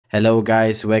Hello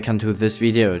guys, welcome to this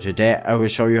video. Today I will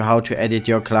show you how to edit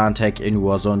your clan tag in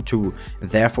Warzone 2.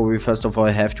 Therefore we first of all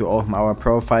have to open our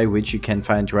profile, which you can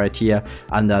find right here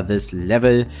under this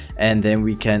level, and then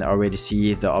we can already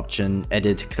see the option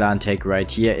edit clan tag right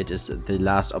here. It is the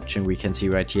last option we can see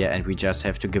right here, and we just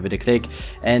have to give it a click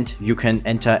and you can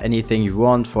enter anything you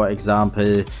want, for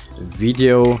example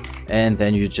video, and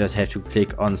then you just have to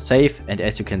click on save. And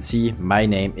as you can see, my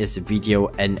name is video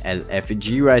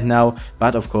NLFG right now,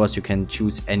 but of course you can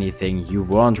choose anything you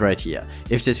want right here.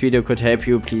 If this video could help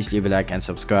you, please leave a like and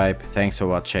subscribe. Thanks for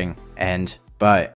watching and bye.